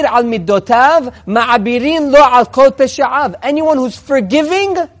ma'abir al middotav, ma'abirin lo al kol pesha'av. Anyone who's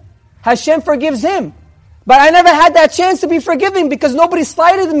forgiving, Hashem forgives him. But I never had that chance to be forgiving because nobody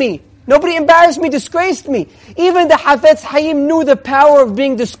slighted me. Nobody embarrassed me, disgraced me. Even the Hafetz Haim knew the power of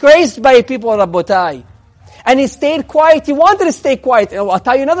being disgraced by people, Rabbotai. And he stayed quiet. He wanted to stay quiet. I'll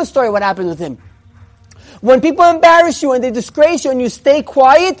tell you another story what happened with him. When people embarrass you and they disgrace you and you stay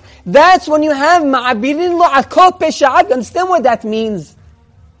quiet, that's when you have ma'abirin lo al kol pesha'av. You understand what that means?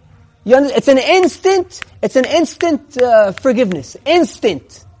 It's an instant forgiveness.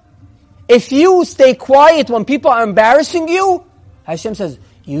 Instant. If you stay quiet when people are embarrassing you, Hashem says,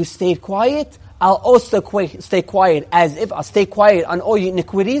 you stayed quiet, I'll also stay quiet, as if I'll stay quiet on all your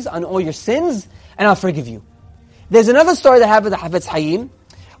iniquities, on all your sins, and I'll forgive you. There's another story that happened with the Hafetz Haim,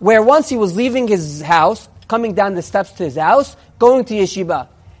 where once he was leaving his house, coming down the steps to his house, going to yeshiva.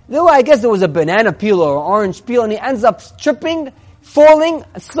 I guess there was a banana peel or orange peel, and he ends up tripping, falling,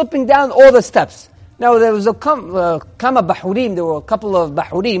 slipping down all the steps. Now there was kama bahurim, there were a couple of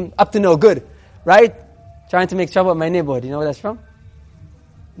bahurim up to no good, right? Trying to make trouble in my neighborhood. You know where that's from?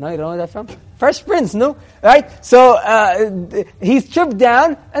 No, you don't know where that's from? Fresh Prince, no? Right? So, he's tripped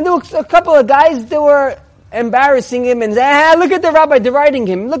down, and there were a couple of guys that were embarrassing him and saying, look at the rabbi deriding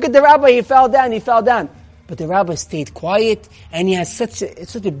him. Look at the rabbi, he fell down. But the rabbi stayed quiet, and he has such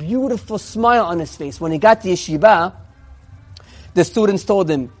a beautiful smile on his face. When he got to yeshiva, the students told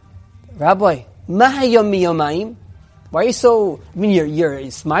him, Rabbi, ma hayom miyomayim? Why are you so, you're a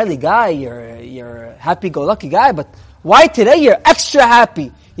smiley guy, you're a happy-go-lucky guy, but why today you're extra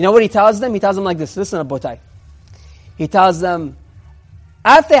happy? You know what he tells them? He tells them like this. Listen, Abotai. He tells them,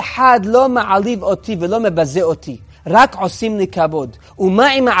 Af echad lo ma'aliv oti velo mebaze oti. Rak osim li kabod.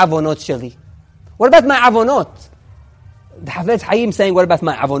 U'ma im ha'avonot sheli. What about my avonot? The Hafetz Haim saying, what about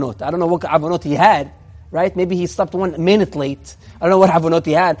my avonot? I don't know what avonot he had, right? Maybe he slept 1 minute late. I don't know what avonot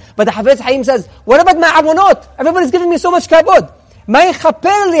he had. But the Hafetz Haim says, what about my avonot? Everybody's giving me so much kabod. Ma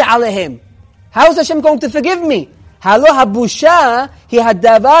yichaper li alehem. How is Hashem going to forgive me? Halo habusha hi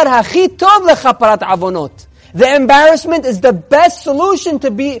hadavar hachi tov lechaparat avonot. The embarrassment is the best solution to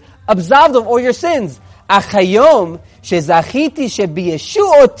be absolved of all your sins. Achayom shezachiti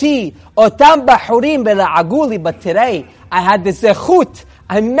shebiyeshu oti otam bahurim bela'aguli. But today I had the zechut.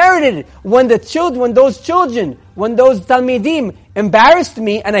 I merited when those talmidim embarrassed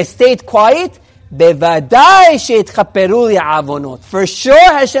me and I stayed quiet. Bevadai sheitchaperu li avonot. For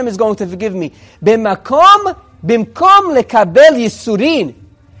sure Hashem is going to forgive me. Bimkom lekabel yisurin.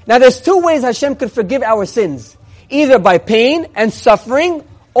 Now there's 2 ways Hashem could forgive our sins. Either by pain and suffering,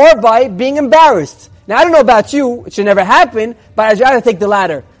 or by being embarrassed. Now I don't know about you, it should never happen, but I'd rather take the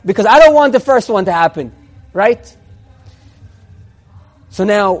latter. Because I don't want the first one to happen. Right? So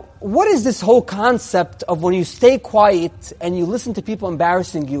now, what is this whole concept of when you stay quiet and you listen to people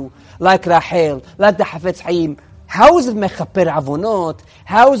embarrassing you, like Rachel, like the Hafetz Haim? How is it mechaper avonot?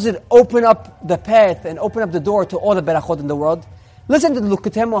 How does it open up the path and open up the door to all the berachot in the world? Listen to the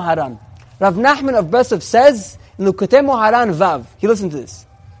Likutei Moharan. Rav Nachman of Breslov says in Likutei Moharan Vav. He listened to this.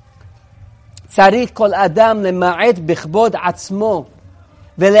 Tzarich kol adam lema'et bechbod atzmo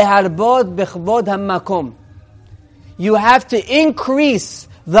veleharbod bechbod hamakom. you have to increase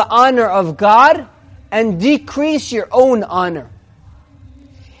the honor of God and decrease your own honor.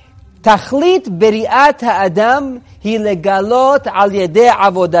 תכלית בריאת האדם היא לגלות על ידי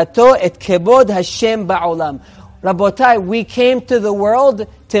עבודתו את כבוד השם בעולם. Rabotai, we came to the world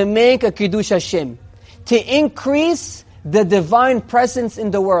to make a Kiddush Hashem, to increase the divine presence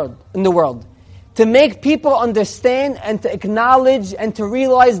in the world, to make people understand and to acknowledge and to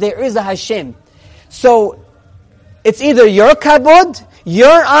realize there is a Hashem. So, it's either your kabod,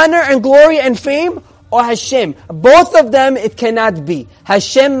 your honor and glory and fame, or Hashem. Both of them, it cannot be.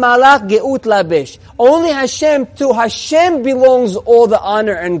 Hashem malach geut labesh. Only Hashem, to Hashem belongs all the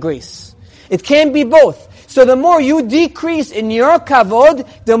honor and grace. It can't be both. So the more you decrease in your kavod,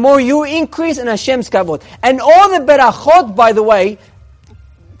 the more you increase in Hashem's kavod. And all the berachot, by the way,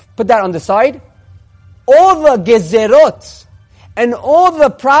 put that on the side, all the gezerot, and all the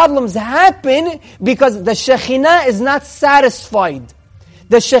problems happen because the Shekhinah is not satisfied.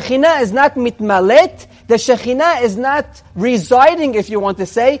 The Shekhinah is not mitmalet. The Shekhinah is not residing, if you want to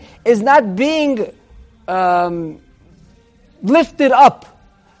say, is not being lifted up.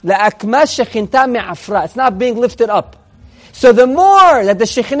 It's not being lifted up. So the more that the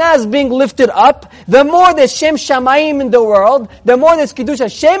Shekhinah is being lifted up, the more there's Shem Shamayim in the world, the more there's Kiddush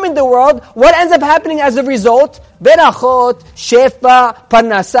Hashem in the world, what ends up happening as a result? Berachot, Shefa,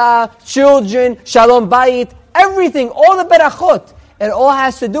 Parnasa, children, Shalom Bayit, everything, all the berachot. It all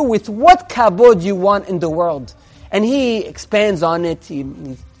has to do with what kabod you want in the world. And he expands on it.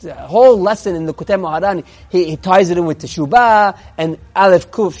 A whole lesson in the Kutei Moharan, he ties it in with Teshubah and Aleph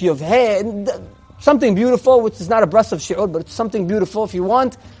Kuf Yov He. Something beautiful, which is not a brus of shi'ur, but it's something beautiful. If you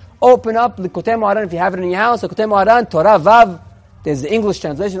want, open up the Kutei Moharan if you have it in your house. The Kutei Moharan, Torah Vav. There's the English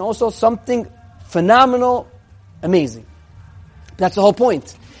translation also. Something phenomenal, amazing. That's the whole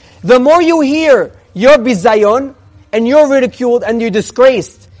point. The more you hear your bizayon, and you're ridiculed and you're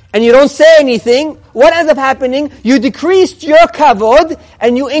disgraced, and you don't say anything, what ends up happening? You decreased your kavod,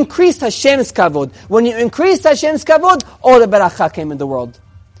 and you increased Hashem's kavod. When you increased Hashem's kavod, all the beracha came in the world.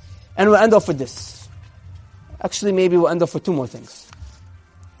 And we'll end off with this. Actually, maybe we'll end off with two more things.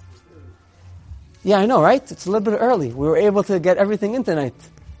 Yeah, I know, right? It's a little bit early. We were able to get everything in tonight.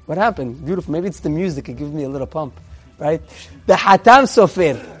 What happened? Beautiful. Maybe it's the music. It gives me a little pump, right? The Hatam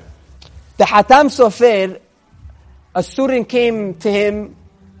Sofer. The Hatam Sofer, a student came to him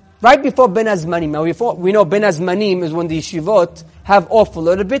right before Ben Azmanim. Now we know Ben Azmanim is when the yeshivot have off a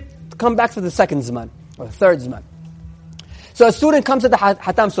little bit, come back for the second Zman, or the third Zman. So a student comes to the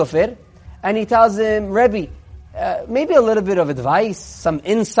Hatam Sofer, and he tells him, Rebbe, maybe a little bit of advice, some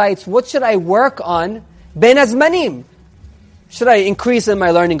insights, what should I work on Ben Azmanim? Should I increase in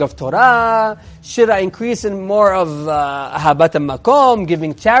my learning of Torah? Should I increase in more of Ahabat Makom,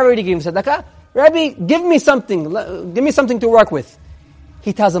 giving charity, giving tzedakah? Rabbi, give me something to work with.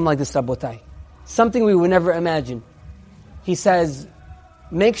 He tells him like this, Rabotai, something we would never imagine. He says,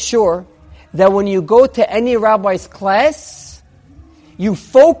 make sure that when you go to any rabbi's class, you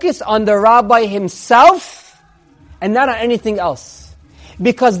focus on the rabbi himself and not on anything else.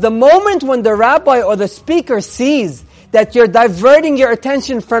 Because the moment when the rabbi or the speaker sees that you're diverting your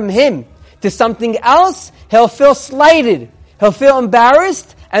attention from him to something else, he'll feel slighted, he'll feel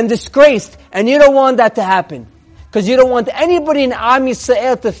embarrassed and disgraced. And you don't want that to happen. Because you don't want anybody in Am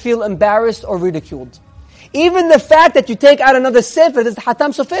Yisrael to feel embarrassed or ridiculed. Even the fact that you take out another sefer, this is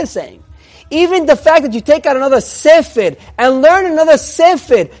Hatam Sofer saying. Even the fact that you take out another sefer and learn another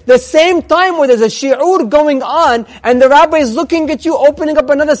sefer, the same time where there's a shi'ur going on and the rabbi is looking at you opening up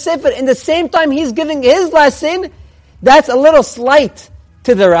another sefer, in the same time he's giving his lesson, that's a little slight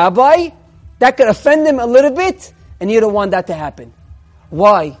to the rabbi. That could offend him a little bit, and you don't want that to happen.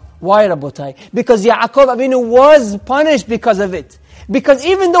 Why? Why, Rabotai? Because Yaakov Avinu was punished because of it. Because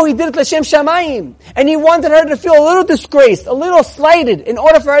even though he did it l'shem shamayim, and he wanted her to feel a little disgraced, a little slighted, in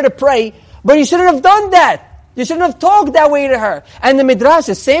order for her to pray, but you shouldn't have done that. You shouldn't have talked that way to her. And the Midrash,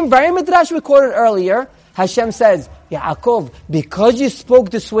 the same very Midrash we quoted earlier, Hashem says, Yaakov, because you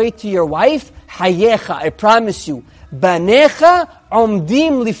spoke this way to your wife, Hayecha, I promise you, Banecha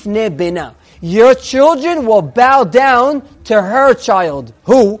omdim lifnei bena. Your children will bow down to her child.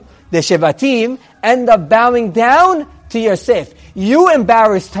 Who? The Shevatim end up bowing down to Yosef. You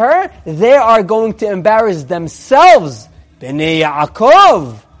embarrassed her, they are going to embarrass themselves. Bnei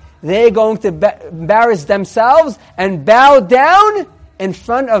Yaakov. They're going to embarrass themselves and bow down in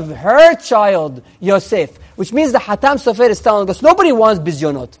front of her child, Yosef. Which means the Hatam Sofer is telling us, nobody wants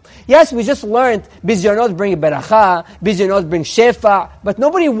bizyonot. Yes, we just learned bizyonot bring beracha, bizyonot bring shefa, but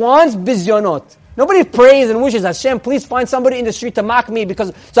nobody wants bizyonot. Nobody prays and wishes, Hashem, please find somebody in the street to mock me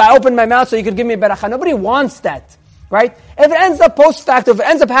so I open my mouth so you could give me beracha. Nobody wants that. Right? If it ends up post-facto, if it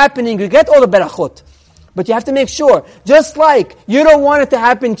ends up happening, you get all the berachot. But you have to make sure, just like you don't want it to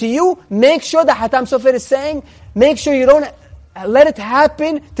happen to you, make sure that Hatam Sofer is saying, make sure you don't let it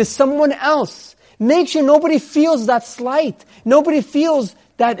happen to someone else. Make sure nobody feels that slight. Nobody feels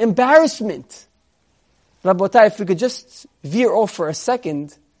that embarrassment. Rabotai, if we could just veer off for a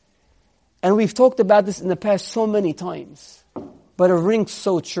second, and we've talked about this in the past so many times, but it rings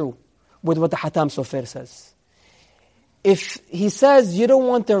so true with what the Hatam Sofer says. If he says you don't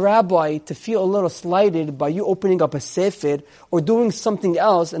want the rabbi to feel a little slighted by you opening up a sefer or doing something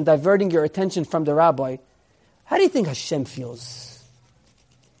else and diverting your attention from the rabbi, how do you think Hashem feels?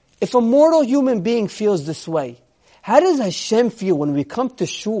 If a mortal human being feels this way, how does Hashem feel when we come to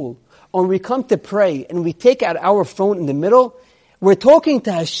shul or when we come to pray and we take out our phone in the middle? We're talking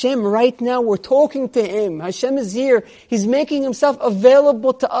to Hashem right now. We're talking to Him. Hashem is here. He's making Himself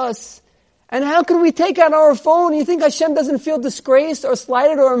available to us. And how can we take out our phone? You think Hashem doesn't feel disgraced or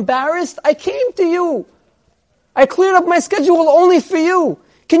slighted or embarrassed? I came to you. I cleared up my schedule only for you.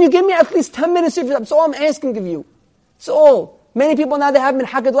 Can you give me at least 10 minutes of your time? That's all I'm asking of you. That's all. Many people now, they have min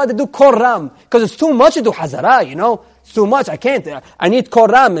haqidullah, they do korram. Because it's too much to do hazara, It's too much. I can't. I need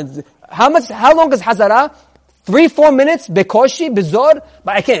korram. How long is hazara? 3-4 minutes, bekoshi, bizor,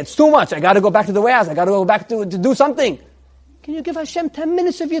 but I can't. It's too much. I got to go back to the warehouse. I got to go back to do something. Can you give Hashem 10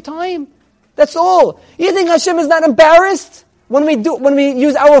 minutes of your time? That's all. You think Hashem is not embarrassed when we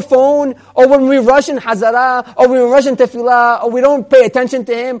use our phone, or when we rush in hazara, or when we rush in tefillah, or we don't pay attention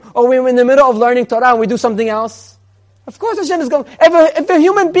to Him, or we're in the middle of learning Torah and we do something else? Of course Hashem is going, if a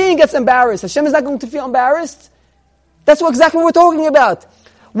human being gets embarrassed, Hashem is not going to feel embarrassed. That's exactly what we're talking about.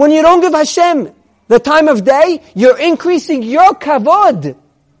 When you don't give Hashem the time of day, you're increasing your kavod.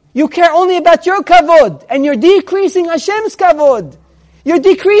 You care only about your kavod, and you're decreasing Hashem's kavod. You're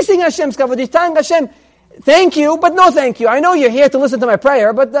decreasing Hashem's kavod. You're telling Hashem, thank you, but no thank you. I know you're here to listen to my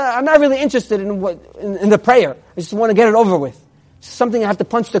prayer, but I'm not really interested in the prayer. I just want to get it over with. It's something I have to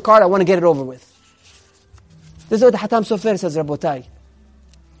punch the card, I want to get it over with. This is what the Hatam Sofer says, Rabotai.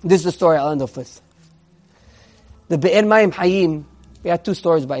 This is the story I'll end off with. The Be'er Mayim Hayim, we had 2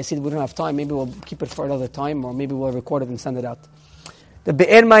 stories, but I see we don't have time. Maybe we'll keep it for another time, or maybe we'll record it and send it out. The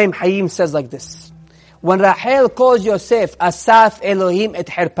Be'er Mayim Hayim says like this. When Rachel calls Yosef, Asaf Elohim et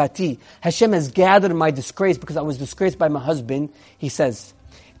herpati, Hashem has gathered my disgrace because I was disgraced by my husband, he says,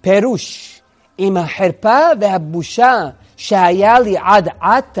 Perush, im herpa ve'habusha shehaya li ad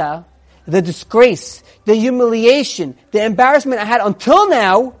ata, the disgrace, the humiliation, the embarrassment I had until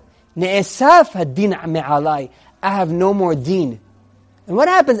now, ne'esaf hadin me'alai, I have no more deen. And what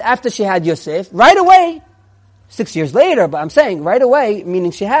happens after she had Yosef? Right away, 6 years later, but I'm saying right away,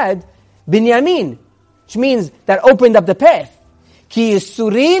 meaning she had Binyamin, which means that opened up the path. Ki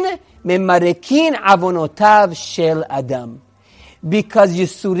yisurin memarekin avonotav shel adam. Because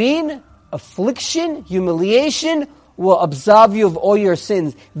yisurin, affliction, humiliation, will absolve you of all your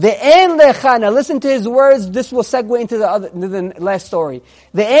sins. Ve'en lecha, now listen to his words, this will segue into the last story.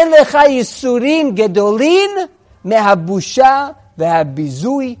 Ve'en lecha yisurin gedolin mehabusha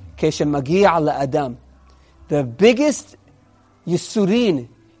ve'habizui keshemagia la'adam. The biggest yisurin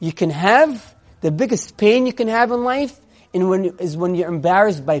you can have, the biggest pain you can have in life is when you're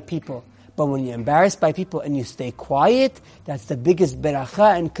embarrassed by people. But when you're embarrassed by people and you stay quiet, that's the biggest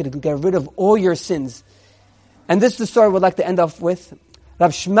beracha and could get rid of all your sins. And this is the story we'd like to end off with.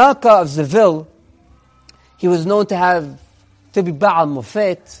 Rab Shmelka of Seville, he was known to be Ba'al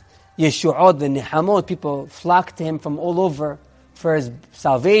Mofet, Yeshu'ot, the Nehamot. People flocked to him from all over for his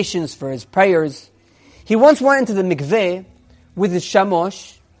salvations, for his prayers. He once went into the mikveh with his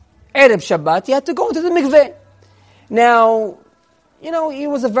shamosh. Erev Shabbat, he had to go into the mikveh. Now, he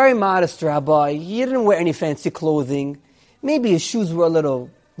was a very modest rabbi. He didn't wear any fancy clothing. Maybe his shoes were a little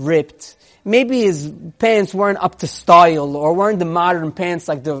ripped. Maybe his pants weren't up to style, or weren't the modern pants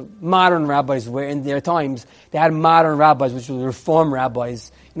like the modern rabbis wear in their times. They had modern rabbis, which were reform rabbis.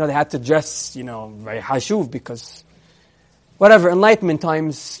 They had to dress, very hashuv, because Enlightenment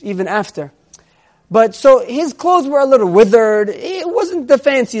times, even after. But so his clothes were a little withered. It wasn't the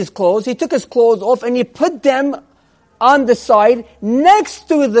fanciest clothes. He took his clothes off and he put them on the side next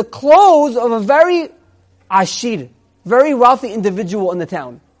to the clothes of a very ashir, very wealthy individual in the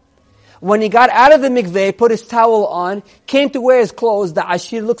town. When he got out of the mikveh, put his towel on, came to wear his clothes, the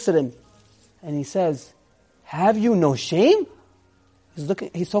ashir looks at him and he says, have you no shame?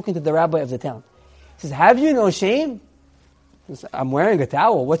 He's talking to the rabbi of the town. He says, have you no shame? He says, I'm wearing a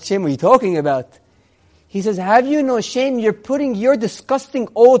towel. What shame are you talking about? He says, have you no shame? You're putting your disgusting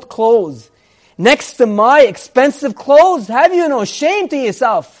old clothes next to my expensive clothes? Have you no shame to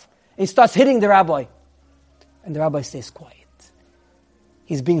yourself? And he starts hitting the rabbi. And the rabbi stays quiet.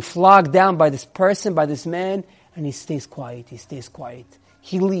 He's being flogged down by this person, by this man, and he stays quiet, he stays quiet.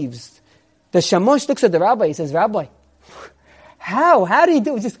 He leaves. The Shamosh looks at the rabbi, he says, Rabbi, how? How do you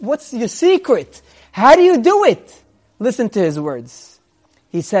do it? What's your secret? How do you do it? Listen to his words.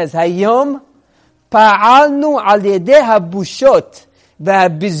 He says, Hayom pa'alnu al yedei habushot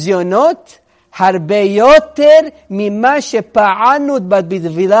והביזיונות הרבה יותר ממה שפעלנו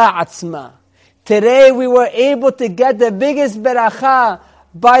בטבילה עצמה. Today we were able to get the biggest beracha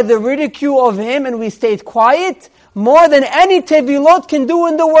by the ridicule of him, and we stayed quiet more than any tevilot can do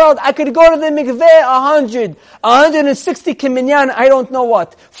in the world. I could go to the mikveh 100, 160 kiminyan, I don't know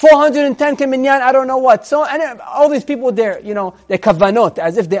what, 410 kiminyan, I don't know what. So, and all these people there, they're kavanot,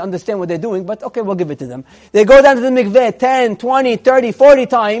 as if they understand what they're doing, but okay, we'll give it to them. They go down to the mikveh 10, 20, 30, 40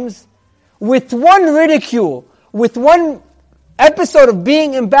 times, with one ridicule, with one episode of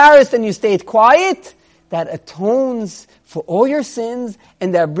being embarrassed, and you stayed quiet. That atones for all your sins,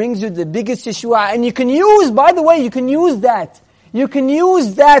 and that brings you the biggest Yeshua. And you can use, by the way, you can use that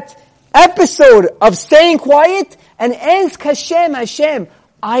episode of staying quiet and ask Hashem,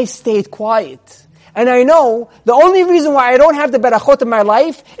 I stayed quiet. And I know the only reason why I don't have the berachot in my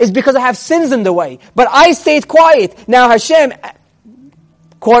life is because I have sins in the way. But I stayed quiet. Now Hashem,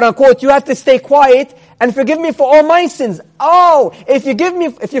 quote unquote, you have to stay quiet and forgive me for all my sins. Oh, if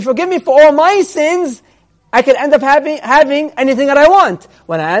you forgive me for all my sins, I can end up having anything that I want.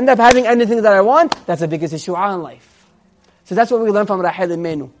 When I end up having anything that I want, that's the biggest Yeshua in life. So that's what we learn from Rachel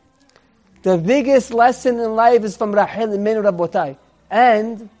Imenu. The biggest lesson in life is from Rachel Imenu, Rabotai.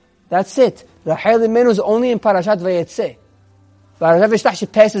 And that's it. Rachel Imenu is only in Parashat Vayetzeh. Parashat Vayishlach, she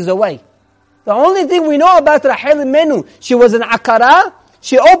passes away. The only thing we know about Rachel Imenu, she was an akara,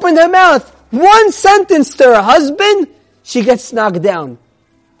 she opened her mouth, one sentence to her husband, she gets knocked down.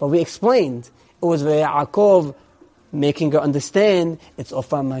 But we explained, it was Yaakov making her understand, it's all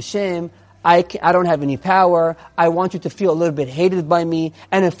from Hashem, I don't have any power, I want you to feel a little bit hated by me.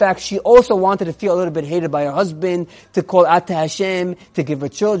 And in fact, she also wanted to feel a little bit hated by her husband, to call out to Hashem, to give her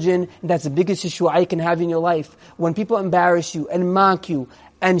children. And that's the biggest Yeshua you can have in your life. When people embarrass you and mock you,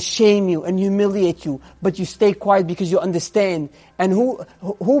 and shame you and humiliate you, but you stay quiet because you understand. And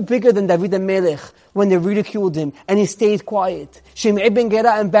who bigger than David HaMelech when they ridiculed him and he stayed quiet? Shimei ben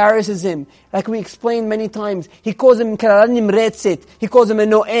Gera embarrasses him. Like we explained many times, he calls him Nimretzet, he calls him a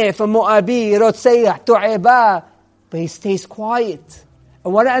Noef, a Moabi, Rotzeach, To'eba, but he stays quiet.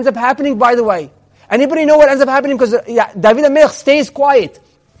 And what ends up happening, by the way? Anybody know what ends up happening? Because David HaMelech stays quiet.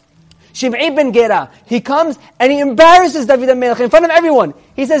 Shimei ben Gera, he comes and he embarrasses David HaMelech in front of everyone.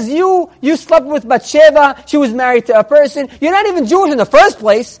 He says, you slept with Bathsheba, she was married to a person, you're not even Jewish in the first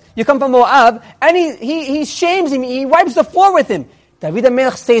place, you come from Moab, and he shames him, he wipes the floor with him. David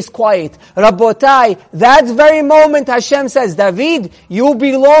HaMelech stays quiet. Rabotai, that very moment Hashem says, David, you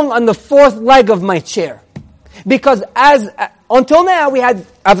belong on the fourth leg of my chair. Because until now we had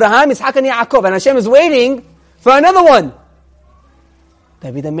Abraham, Yitzhak and Yaakov, and Hashem is waiting for another one.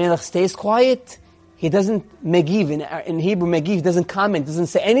 David HaMelech stays quiet. He doesn't megiv. In Hebrew, megiv doesn't comment, doesn't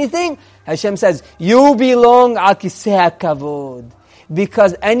say anything. Hashem says, you belong al kisei hakavod.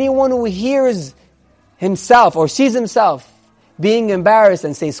 Because anyone who hears himself or sees himself being embarrassed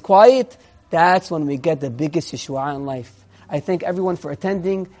and stays quiet, that's when we get the biggest Yeshua in life. I thank everyone for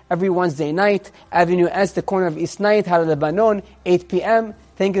attending every Wednesday night. Avenue S, the corner of East 9th, Har Lebanon, 8 p.m.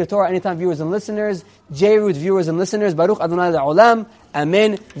 Thank you to Torah Anytime viewers and listeners, J-Root viewers and listeners, Baruch Adonai Le'olam,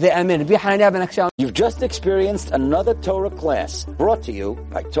 Amen ve'amen. You've just experienced another Torah class brought to you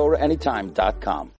by TorahAnytime.com.